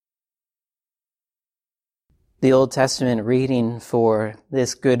The Old Testament reading for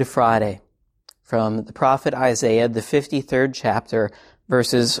this Good Friday from the prophet Isaiah, the 53rd chapter,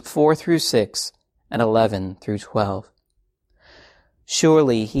 verses 4 through 6 and 11 through 12.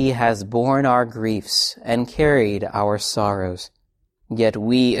 Surely he has borne our griefs and carried our sorrows. Yet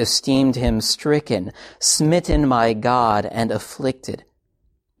we esteemed him stricken, smitten by God, and afflicted.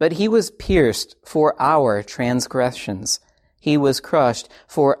 But he was pierced for our transgressions. He was crushed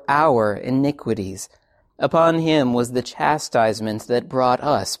for our iniquities. Upon him was the chastisement that brought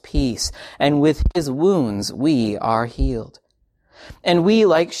us peace, and with his wounds we are healed. And we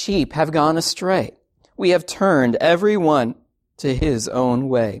like sheep have gone astray. We have turned every one to his own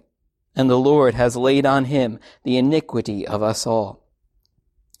way, and the Lord has laid on him the iniquity of us all.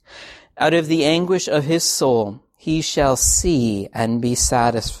 Out of the anguish of his soul he shall see and be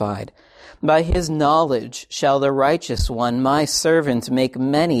satisfied. By his knowledge shall the righteous one, my servant, make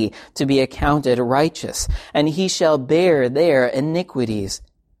many to be accounted righteous, and he shall bear their iniquities.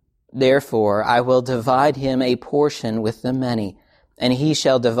 Therefore I will divide him a portion with the many, and he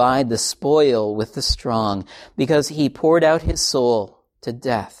shall divide the spoil with the strong, because he poured out his soul to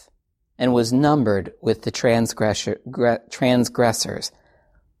death, and was numbered with the transgressors.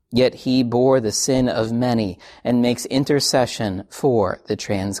 Yet he bore the sin of many, and makes intercession for the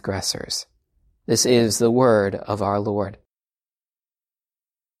transgressors. This is the word of our Lord.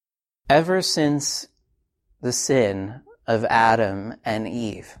 Ever since the sin of Adam and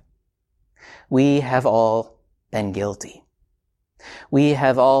Eve, we have all been guilty. We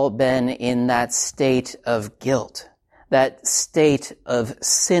have all been in that state of guilt, that state of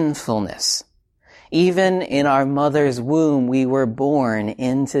sinfulness. Even in our mother's womb, we were born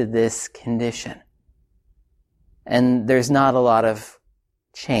into this condition. And there's not a lot of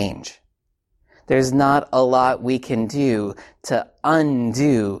change. There's not a lot we can do to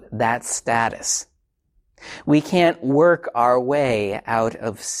undo that status. We can't work our way out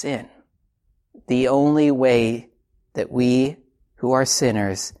of sin. The only way that we who are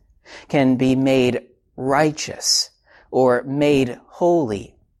sinners can be made righteous or made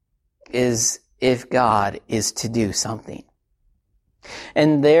holy is if God is to do something.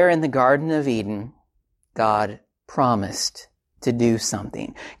 And there in the Garden of Eden, God promised to do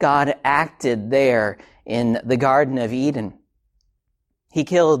something. God acted there in the Garden of Eden. He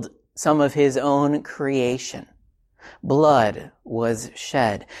killed some of his own creation. Blood was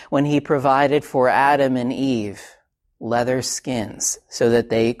shed when he provided for Adam and Eve leather skins so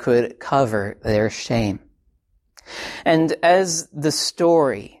that they could cover their shame. And as the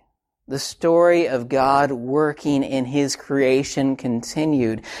story of God working in his creation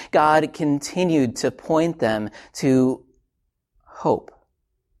continued, God continued to point them to hope,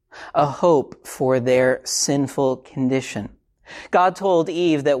 a hope for their sinful condition. God told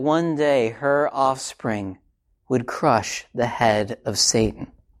Eve that one day her offspring would crush the head of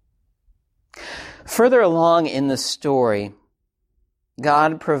Satan. Further along in the story,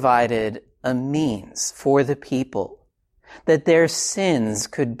 God provided a means for the people that their sins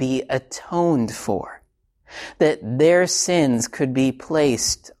could be atoned for, that their sins could be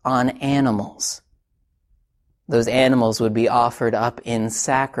placed on animals. Those animals would be offered up in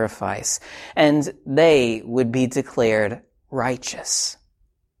sacrifice, and they would be declared righteous.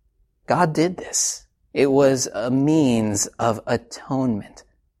 God did this. It was a means of atonement.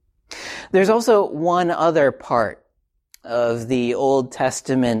 There's also one other part of the Old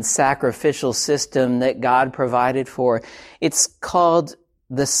Testament sacrificial system that God provided for. It's called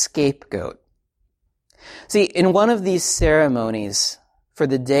the scapegoat. See, in one of these ceremonies for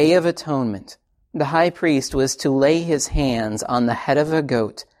the Day of Atonement, the high priest was to lay his hands on the head of a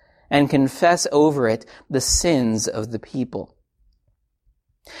goat and confess over it the sins of the people.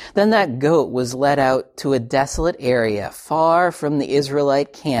 Then that goat was led out to a desolate area far from the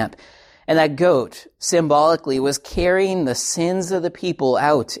Israelite camp, and that goat symbolically was carrying the sins of the people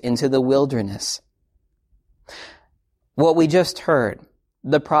out into the wilderness. What we just heard,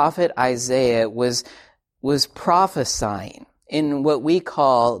 the prophet Isaiah was prophesying in what we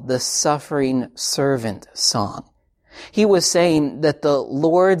call the suffering servant song. He was saying that the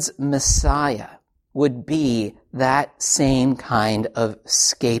Lord's Messiah would be that same kind of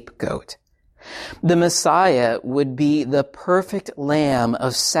scapegoat. The Messiah would be the perfect lamb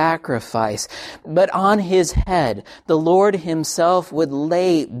of sacrifice, but on his head, the Lord himself would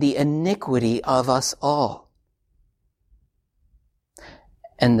lay the iniquity of us all.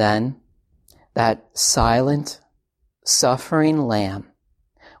 And then that silent, suffering lamb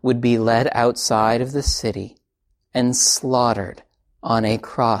would be led outside of the city and slaughtered on a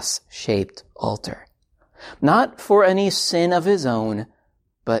cross-shaped altar. Not for any sin of his own,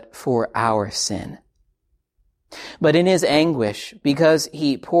 but for our sin. But in his anguish, because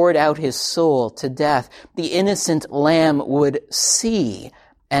he poured out his soul to death, the innocent lamb would see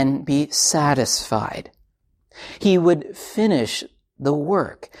and be satisfied. He would finish the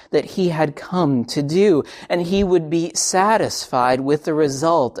work that he had come to do, and he would be satisfied with the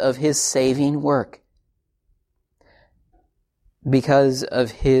result of his saving work. Because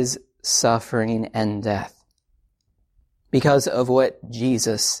of his suffering and death, because of what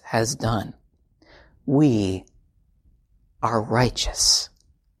Jesus has done, we are righteous,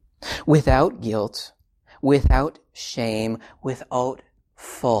 without guilt, without shame, without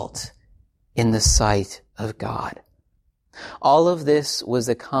fault in the sight of God. All of this was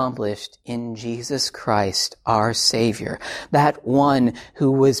accomplished in Jesus Christ, our Savior, that one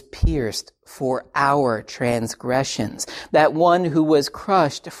who was pierced for our transgressions, that one who was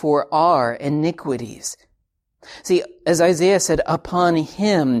crushed for our iniquities. See, as Isaiah said, upon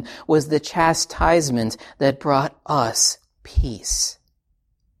him was the chastisement that brought us peace.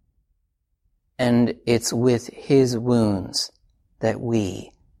 And it's with his wounds that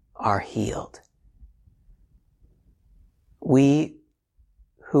we are healed. We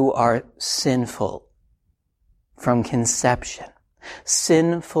who are sinful from conception,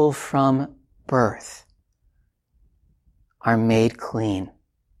 sinful from birth, are made clean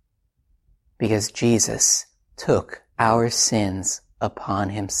because Jesus took our sins upon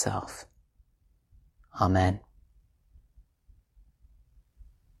himself. Amen.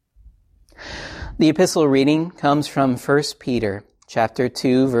 The epistle reading comes from 1 Peter chapter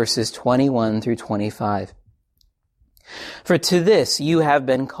 2, verses 21 through 25. For to this you have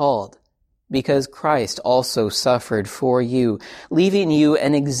been called, because Christ also suffered for you, leaving you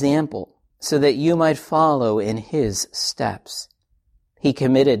an example, so that you might follow in his steps. He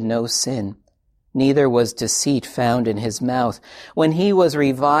committed no sin, neither was deceit found in his mouth. When he was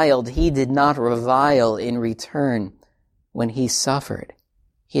reviled, he did not revile in return. When he suffered,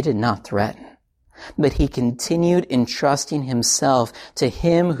 he did not threaten, but he continued entrusting himself to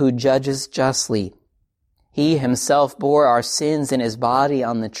him who judges justly. He himself bore our sins in his body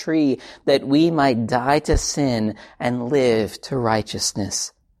on the tree, that we might die to sin and live to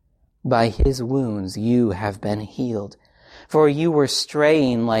righteousness. By his wounds you have been healed. For you were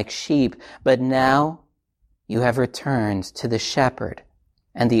straying like sheep, but now you have returned to the shepherd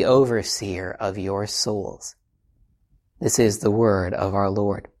and the overseer of your souls. This is the word of our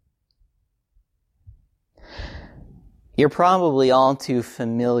Lord. You're probably all too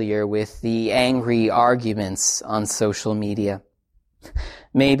familiar with the angry arguments on social media.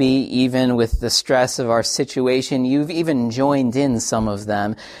 Maybe even with the stress of our situation, you've even joined in some of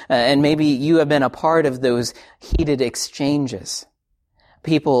them. And maybe you have been a part of those heated exchanges.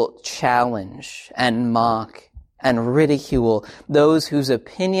 People challenge and mock and ridicule those whose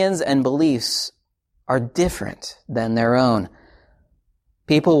opinions and beliefs are different than their own.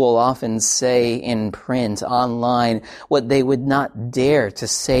 People will often say in print, online, what they would not dare to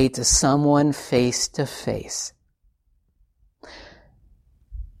say to someone face to face.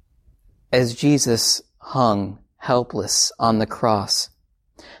 As Jesus hung helpless on the cross,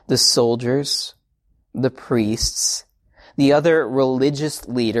 the soldiers, the priests, the other religious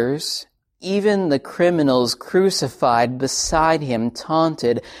leaders, even the criminals crucified beside him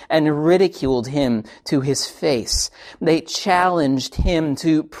taunted and ridiculed him to his face. They challenged him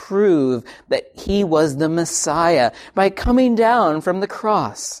to prove that he was the Messiah by coming down from the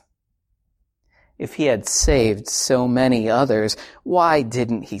cross. If he had saved so many others, why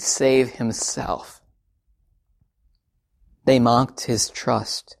didn't he save himself? They mocked his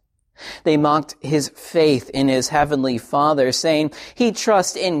trust. They mocked his faith in his heavenly Father, saying, he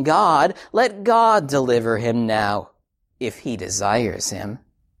trusts in God. Let God deliver him now, if he desires him.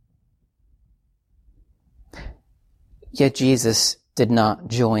 Yet Jesus did not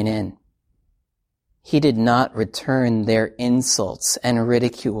join in. He did not return their insults and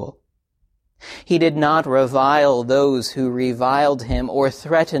ridicule. He did not revile those who reviled him or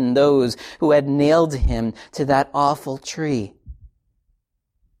threaten those who had nailed him to that awful tree.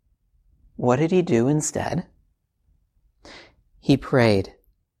 What did he do instead? He prayed.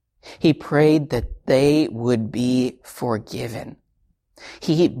 He prayed that they would be forgiven.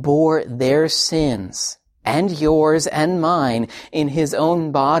 He bore their sins and yours and mine in his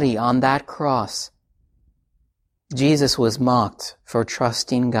own body on that cross. Jesus was mocked for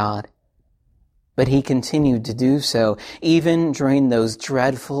trusting God, but he continued to do so even during those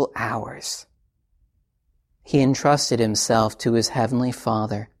dreadful hours. He entrusted himself to his heavenly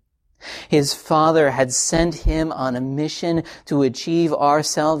Father. His Father had sent him on a mission to achieve our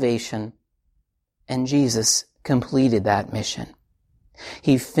salvation, and Jesus completed that mission.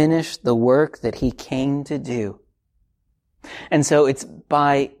 He finished the work that he came to do. And so it's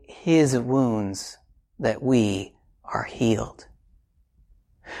by his wounds that we are healed.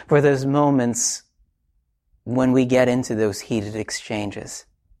 For those moments when we get into those heated exchanges,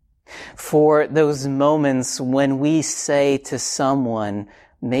 for those moments when we say to someone,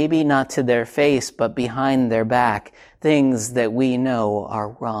 maybe not to their face, but behind their back, things that we know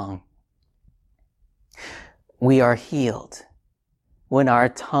are wrong. We are healed when our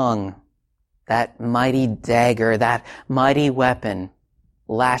tongue, that mighty dagger, that mighty weapon,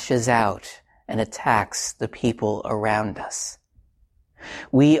 lashes out and attacks the people around us.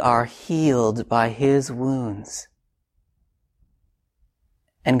 We are healed by his wounds.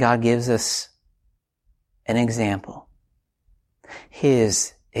 And God gives us an example,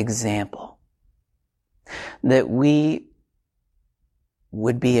 his example, that we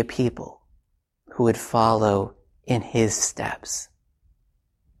would be a people who would follow in his steps,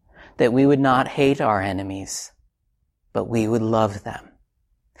 that we would not hate our enemies, but we would love them,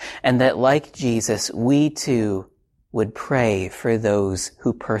 and that like Jesus, we too would pray for those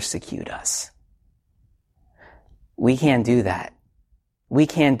who persecute us. We can't do that. We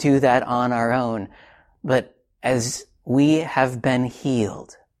can't do that on our own, but as we have been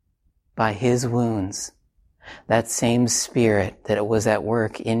healed by his wounds, that same Spirit that was at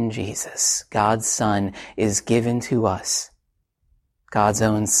work in Jesus, God's Son, is given to us, God's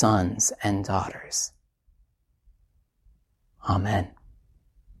own sons and daughters. Amen.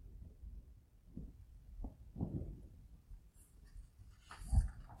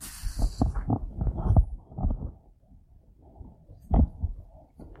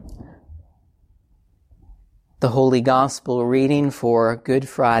 The Holy Gospel reading for Good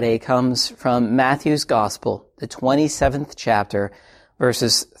Friday comes from Matthew's Gospel, the 27th chapter,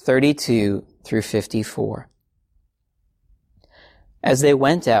 verses 32 through 54. As they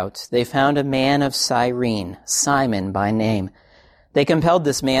went out, they found a man of Cyrene, Simon by name. They compelled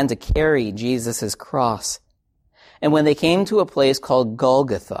this man to carry Jesus' cross. And when they came to a place called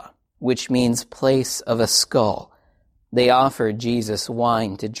Golgotha, which means place of a skull, they offered Jesus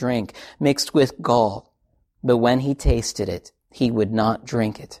wine to drink, mixed with gall. But when he tasted it, he would not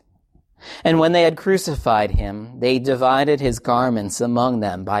drink it. And when they had crucified him, they divided his garments among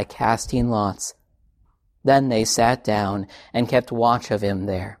them by casting lots. Then they sat down and kept watch of him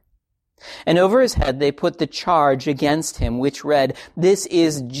there. And over his head they put the charge against him, which read, "This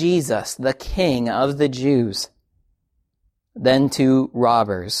is Jesus, the King of the Jews." Then 2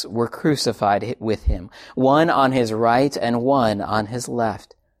 robbers were crucified with him, one on his right and one on his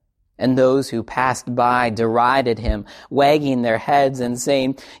left. And those who passed by derided him, wagging their heads and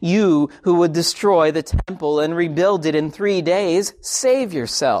saying, "You who would destroy the temple and rebuild it in 3 days, save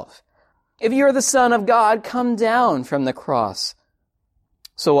yourself. If you are the Son of God, come down from the cross."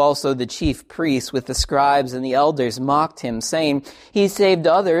 So also the chief priests with the scribes and the elders mocked him, saying, "He saved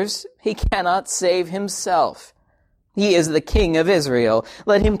others, he cannot save himself. He is the King of Israel.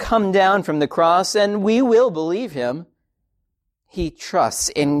 Let him come down from the cross, and we will believe him. He trusts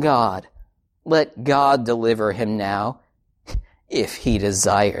in God. Let God deliver him now, if he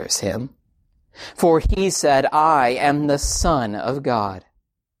desires him. For he said, 'I am the Son of God.'"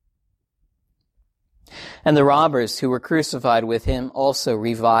 And the robbers who were crucified with him also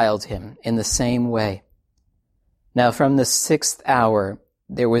reviled him in the same way. Now from the 6th hour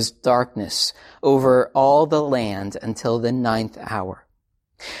there was darkness over all the land until the 9th hour.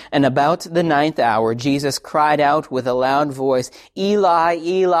 And about the 9th hour, Jesus cried out with a loud voice, "Eli,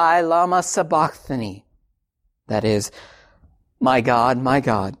 Eli, lama sabachthani." That is, my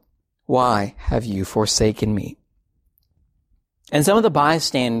God, why have you forsaken me?" And some of the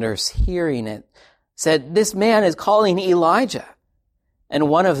bystanders, hearing it, said, "This man is calling Elijah." And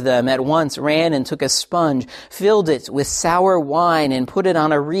one of them at once ran and took a sponge, filled it with sour wine, and put it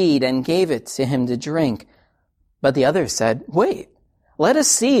on a reed and gave it to him to drink. But the others said, "Wait. Let us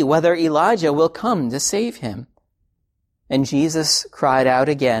see whether Elijah will come to save him." And Jesus cried out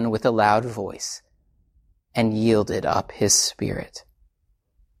again with a loud voice and yielded up his spirit.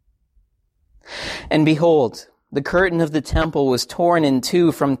 And behold, the curtain of the temple was torn in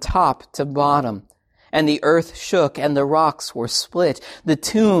two from top to bottom, and the earth shook and the rocks were split. The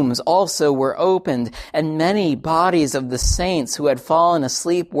tombs also were opened, and many bodies of the saints who had fallen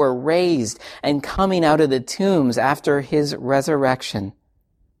asleep were raised, and coming out of the tombs after his resurrection,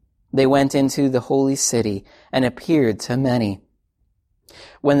 they went into the holy city and appeared to many.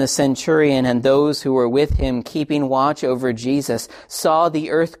 When the centurion and those who were with him keeping watch over Jesus saw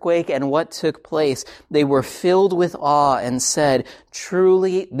the earthquake and what took place, they were filled with awe and said,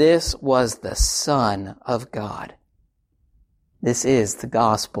 "Truly this was the Son of God." This is the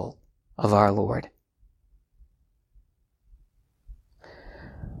gospel of our Lord.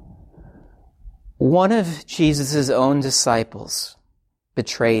 One of Jesus' own disciples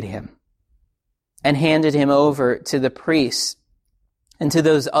betrayed him and handed him over to the priests and to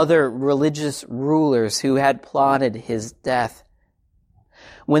those other religious rulers who had plotted his death.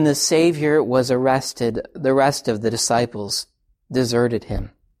 When the Savior was arrested, the rest of the disciples deserted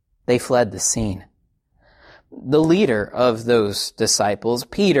him. They fled the scene. The leader of those disciples,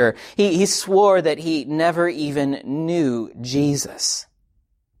 Peter, he swore that he never even knew Jesus.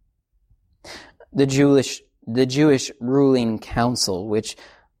 The Jewish ruling council, which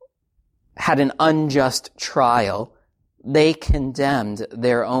had an unjust trial, they condemned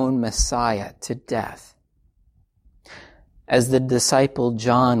their own Messiah to death. As the disciple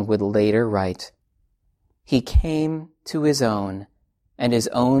John would later write, he came to his own, and his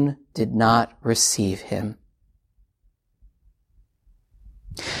own did not receive him.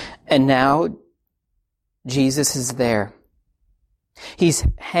 And now Jesus is there. He's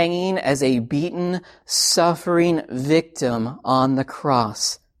hanging as a beaten, suffering victim on the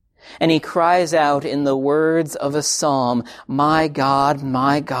cross. And he cries out in the words of a psalm, my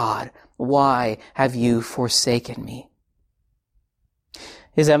God, why have you forsaken me?"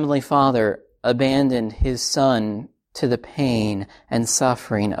 His heavenly Father abandoned his Son to the pain and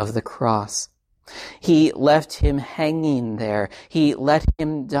suffering of the cross. He left him hanging there. He let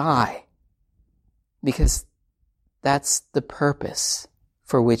him die because that's the purpose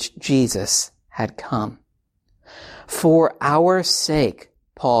for which Jesus had come. For our sake,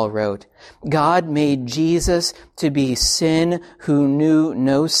 Paul wrote, God made Jesus to be sin who knew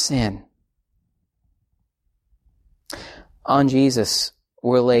no sin. On Jesus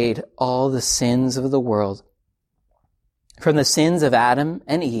were laid all the sins of the world, from the sins of Adam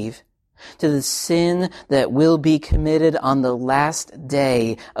and Eve to the sin that will be committed on the last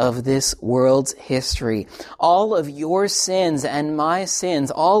day of this world's history. All of your sins and my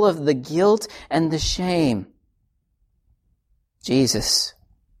sins, all of the guilt and the shame. Jesus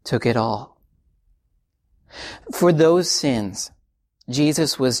took it all. For those sins,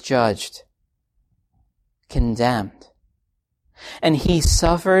 Jesus was judged, condemned, and he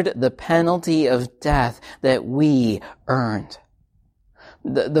suffered the penalty of death that we earned.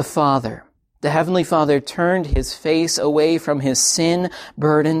 The Father, the Heavenly Father, turned his face away from his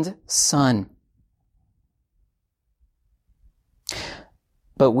sin-burdened Son.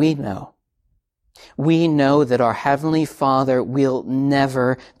 But we know that our Heavenly Father will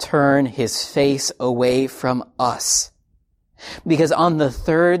never turn his face away from us. Because on the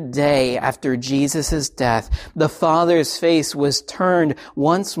third day after Jesus' death, the Father's face was turned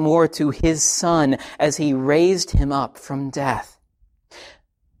once more to his Son as he raised him up from death.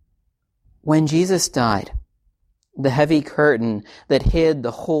 When Jesus died, the heavy curtain that hid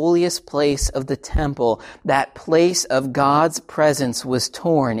the holiest place of the temple, that place of God's presence, was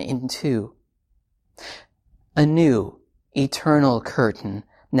torn in two. A new, eternal curtain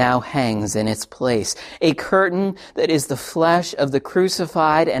now hangs in its place, a curtain that is the flesh of the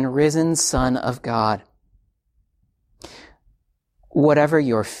crucified and risen Son of God. Whatever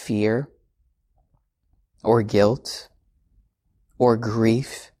your fear, or guilt, or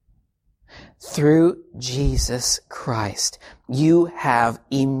grief, through Jesus Christ, you have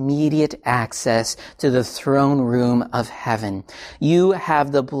immediate access to the throne room of heaven. You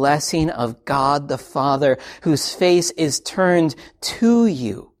have the blessing of God the Father, whose face is turned to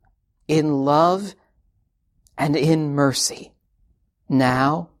you in love and in mercy,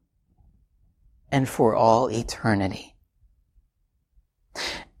 now and for all eternity.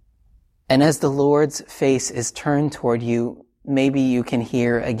 And as the Lord's face is turned toward you, maybe you can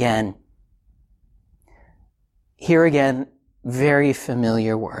hear again very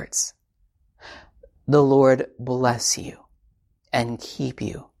familiar words. The Lord bless you and keep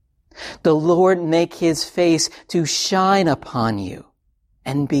you. The Lord make his face to shine upon you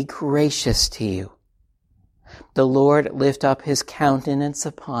and be gracious to you. The Lord lift up his countenance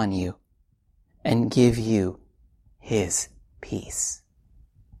upon you and give you his peace.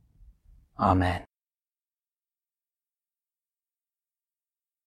 Amen.